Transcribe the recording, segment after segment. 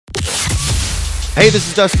Hey, this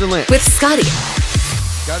is Dustin Lynch. With Scotty.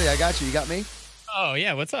 Scotty, I got you. You got me? Oh,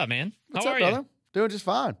 yeah. What's up, man? What's How up, are brother? you? Doing just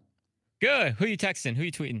fine. Good. Who you texting? Who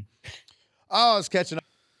you tweeting? Oh, I was catching up.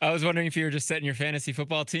 I was wondering if you were just setting your fantasy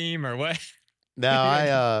football team or what. No,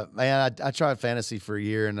 I tried fantasy for a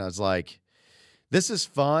year, and I was like, this is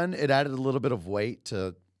fun. It added a little bit of weight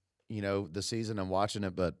to, the season and watching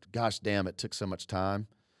it, but gosh damn, it took so much time.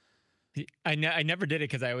 I never did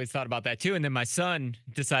it because I always thought about that too. And then my son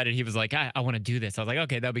decided, he was like, I want to do this. I was like,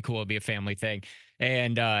 okay, that'd be cool. It'd be a family thing.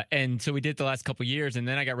 And so we did the last couple of years. And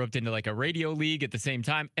then I got roped into like a radio league at the same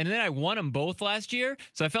time. And then I won them both last year.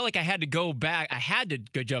 So I felt like I had to go back. I had to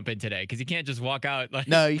go jump in today because you can't just walk out. Like,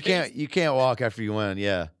 no, you can't. You can't walk after you win.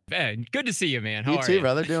 Yeah. Man, good to see you, man. How you are too, you?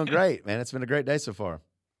 brother. Doing great, man. It's been a great day so far.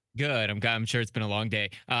 Good. I'm sure it's been a long day.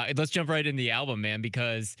 Let's jump right into the album, man,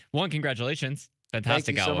 because one, congratulations.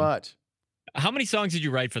 Fantastic Thank you album. so much. How many songs did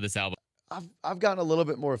you write for this album? I've gotten a little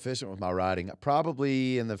bit more efficient with my writing,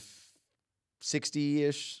 probably in the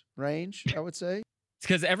 60-ish range, I would say. It's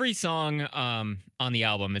because every song on the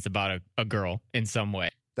album is about a girl in some way.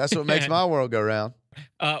 That's what makes my world go round.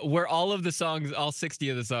 Were all of the songs, all 60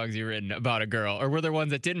 of the songs you written about a girl, or were there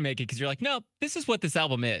ones that didn't make it because you're like, no, this is what this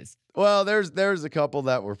album is? Well, there's a couple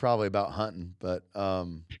that were probably about hunting, but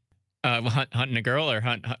hunting a girl, or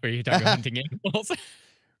are you talking hunting animals?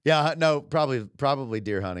 Yeah, no, probably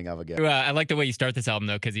deer hunting, I would guess. I like the way you start this album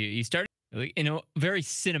though, because you start in a very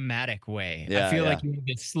cinematic way. Yeah, I feel like you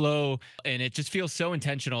get slow, and it just feels so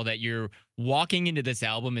intentional that you're walking into this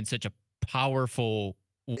album in such a powerful.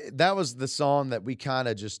 That was the song that we kind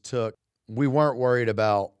of just took. We weren't worried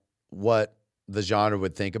about what the genre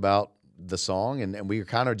would think about the song, and we were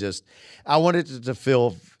kind of just, I wanted it to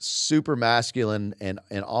feel super masculine and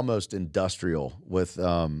almost industrial with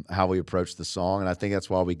how we approached the song, and I think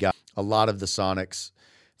that's why we got a lot of the sonics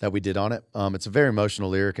that we did on it. It's a very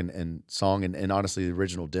emotional lyric and song, and honestly the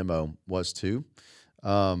original demo was too,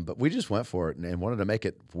 but we just went for it and wanted to make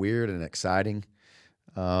it weird and exciting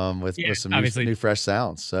with some new fresh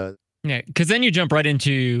sounds. So yeah, because then you jump right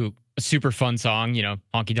into a super fun song,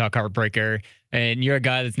 Honky Tonk Heartbreaker, and you're a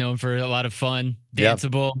guy that's known for a lot of fun,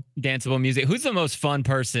 danceable music. Who's the most fun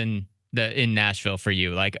person in Nashville for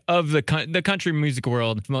you? Like, of the country music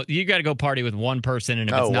world, you got to go party with one person, and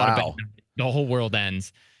if it's not about the whole world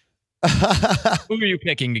ends. Who are you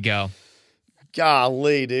picking to go?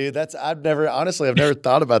 Golly, dude, I've never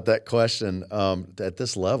thought about that question at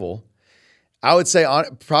this level. I would say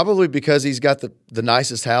probably because he's got the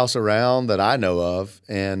nicest house around that I know of,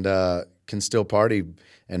 and can still party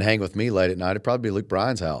and hang with me late at night. It'd probably be Luke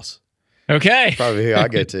Bryan's house. Okay. Probably who I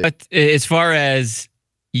go to. But as far as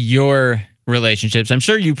your relationships, I'm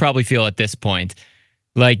sure you probably feel at this point,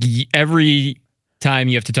 like every time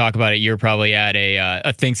you have to talk about it, you're probably at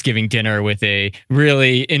a Thanksgiving dinner with a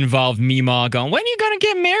really involved meemaw going, when are you going to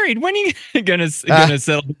get married? When are you going to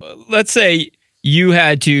settle? Let's say you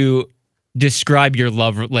had to describe your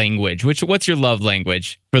love language. What's your love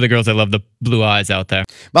language for the girls that love the blue eyes out there?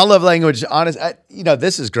 My love language,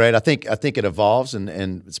 this is great. I think it evolves, and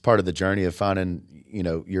it's part of the journey of finding,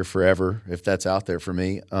 your forever, if that's out there for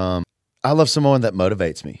me. I love someone that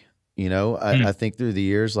motivates me. I think through the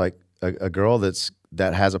years, like a girl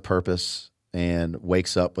that has a purpose and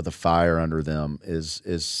wakes up with a fire under them is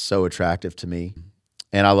so attractive to me.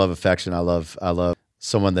 And I love affection. I love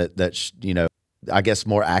someone that I guess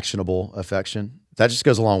more actionable affection. That just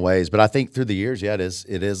goes a long ways. But I think through the years, it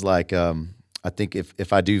is like, I think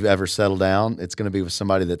if I do ever settle down, it's going to be with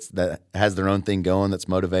somebody that has their own thing going, that's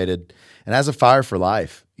motivated and has a fire for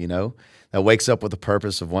life, that wakes up with a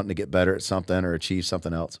purpose of wanting to get better at something or achieve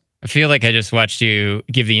something else. I feel like I just watched you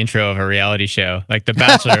give the intro of a reality show, like The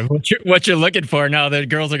Bachelor. what you're looking for now, the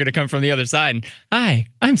girls are going to come from the other side. And, hi,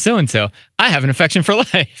 I'm so-and-so. I have an affection for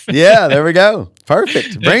life. Yeah, there we go.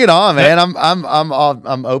 Perfect. Bring it on, man.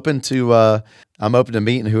 I'm open to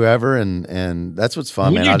meeting whoever, and that's what's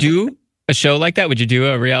fun, man. Would you do a show like that? Would you do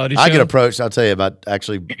a reality show? I get approached. I'll tell you about,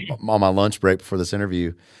 actually, on my lunch break before this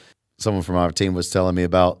interview, someone from our team was telling me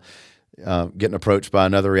about getting approached by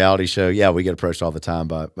another reality show. Yeah, we get approached all the time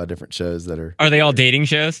by different shows that are. Are they all dating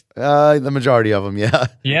shows? The majority of them, yeah.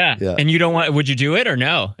 Yeah. And you don't want? Would you do it or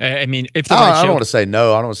no? I mean, if the I don't want to say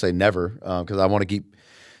no. I don't want to say never, because I want to keep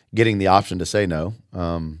getting the option to say no.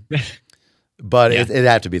 But it'd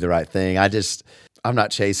have to be the right thing. I'm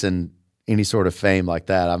not chasing any sort of fame like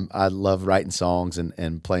that. I love writing songs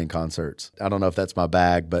and playing concerts. I don't know if that's my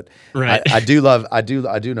bag, but right. I do know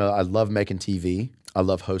I love making TV. I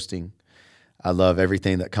love hosting. I love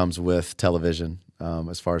everything that comes with television,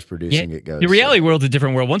 as far as producing it goes. The reality world's a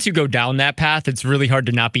different world. Once you go down that path, it's really hard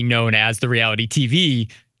to not be known as the reality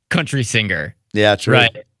TV country singer. Yeah, true.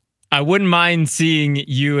 Right. I wouldn't mind seeing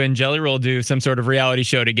you and Jelly Roll do some sort of reality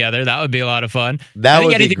show together. That would be a lot of fun. That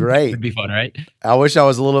would be great. Would be fun, right? I wish I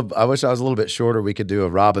was a little bit shorter. We could do a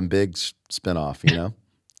Robin Biggs spinoff, you know?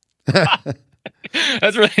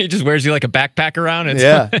 That's really, he just wears you like a backpack around.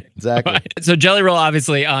 Yeah, exactly. So Jelly Roll,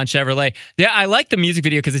 obviously on Chevrolet. Yeah, I like the music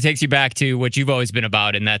video because it takes you back to what you've always been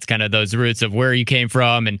about, and that's kind of those roots of where you came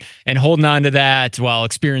from and holding on to that while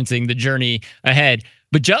experiencing the journey ahead.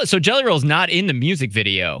 But so Jelly Roll's not in the music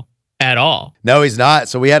video at all. No, he's not.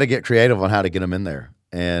 So we had to get creative on how to get him in there.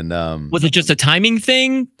 And was it just a timing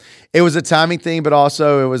thing? It was a timing thing, but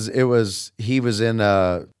also he was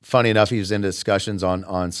in funny enough, he was in discussions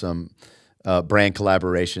on some brand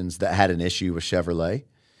collaborations that had an issue with Chevrolet.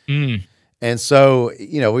 And so,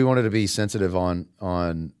 you know, we wanted to be sensitive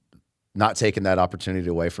on not taking that opportunity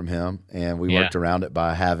away from him. And we worked around it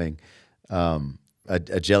by having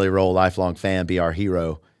a Jelly Roll lifelong fan be our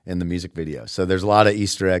hero in the music video. So there's a lot of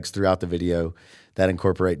Easter eggs throughout the video that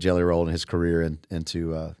incorporate Jelly Roll and his career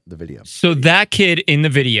into the video. So that kid in the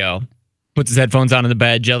video puts his headphones on in the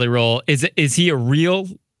bed, Jelly Roll. Is he a real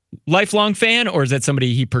lifelong fan, or is that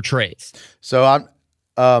somebody he portrays? So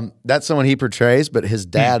that's someone he portrays, but his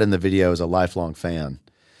dad in the video is a lifelong fan.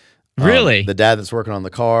 Really? The dad that's working on the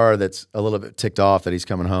car that's a little bit ticked off that he's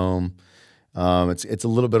coming home. It's a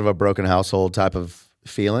little bit of a broken household type of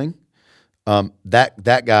feeling.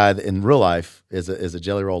 That guy in real life is a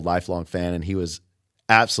Jelly Roll lifelong fan, and he was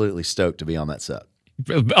absolutely stoked to be on that set.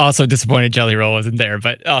 Also disappointed Jelly Roll wasn't there,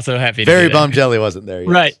 but also happy. Very bummed Jelly wasn't there. Yes.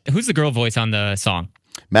 Right. Who's the girl voice on the song?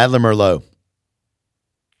 Madeline Merlot.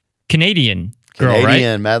 Canadian girl,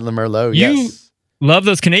 right? Madeline Merlot. Yes. Love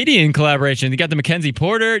those Canadian collaborations. You got the Mackenzie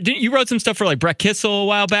Porter. Didn't you wrote some stuff for like Brett Kissel a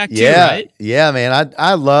while back too, right? Yeah, man.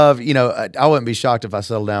 I love, you know, I wouldn't be shocked if I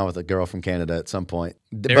settled down with a girl from Canada at some point.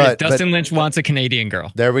 Dustin Lynch wants a Canadian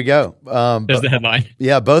girl. There we go. There's the headline.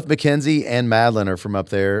 Yeah, both Mackenzie and Madeline are from up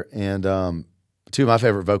there, and two of my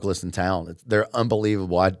favorite vocalists in town. They're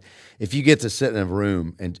unbelievable. If you get to sit in a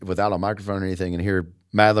room and without a microphone or anything and hear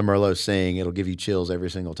Madeline Merlot sing, it'll give you chills every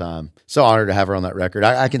single time. So honored to have her on that record.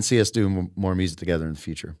 I can see us doing more music together in the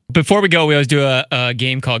future. Before we go, we always do a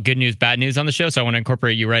game called Good News, Bad News on the show. So I want to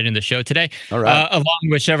incorporate you right in the show today, all right. Along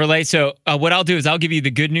with Chevrolet. So what I'll do is I'll give you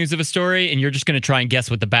the good news of a story, and you're just going to try and guess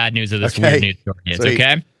what the bad news of this weird news story is. Sweet.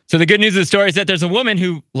 Okay. So the good news of the story is that there's a woman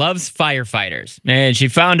who loves firefighters, and she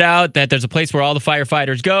found out that there's a place where all the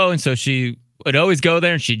firefighters go, and so she would always go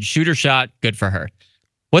there and she'd shoot her shot. Good for her.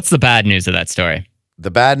 What's the bad news of that story?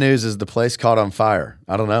 The bad news is the place caught on fire.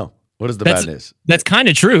 I don't know. What is the bad news? That's kind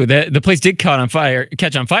of true. The place did catch on fire.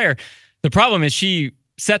 The problem is she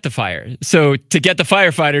set the fire. So to get the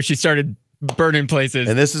firefighter, she started burning places.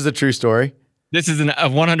 And this is a true story? This is a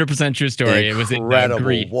 100% true story. Incredible.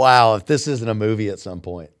 It was wow. If this isn't a movie at some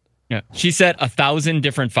point. Yeah. She set 1,000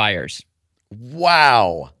 different fires.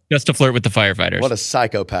 Wow. Just to flirt with the firefighters. What a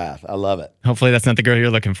psychopath. I love it. Hopefully that's not the girl you're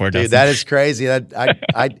looking for, Dustin. Dude, that is crazy.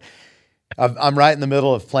 I'm right in the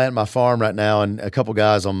middle of planting my farm right now, and a couple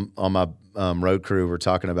guys on my road crew were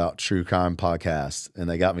talking about true crime podcasts, and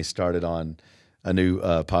they got me started on a new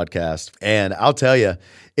podcast. And I'll tell you,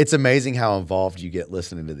 it's amazing how involved you get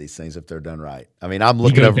listening to these things if they're done right. I mean, I'm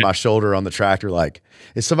looking over my shoulder on the tractor like,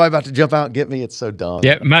 is somebody about to jump out and get me? It's so dumb.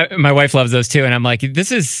 Yeah, my wife loves those too, and I'm like,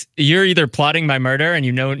 you're either plotting my murder and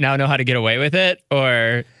you now know how to get away with it,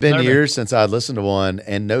 or it's been years since I'd listened to one,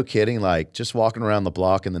 and no kidding, like just walking around the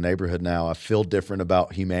block in the neighborhood now, I feel different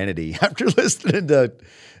about humanity after listening to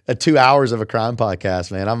 2 hours of a crime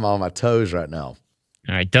podcast. Man, I'm on my toes right now.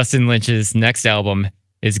 All right, Dustin Lynch's next album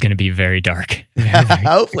is going to be very dark.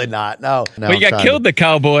 Hopefully not. No. Well, you got Killed the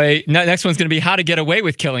Cowboy. Next one's going to be How to Get Away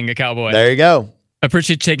with Killing a Cowboy. There you go. I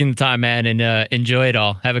appreciate you taking the time, man, and enjoy it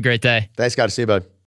all. Have a great day. Thanks, Scotty. See you, bud.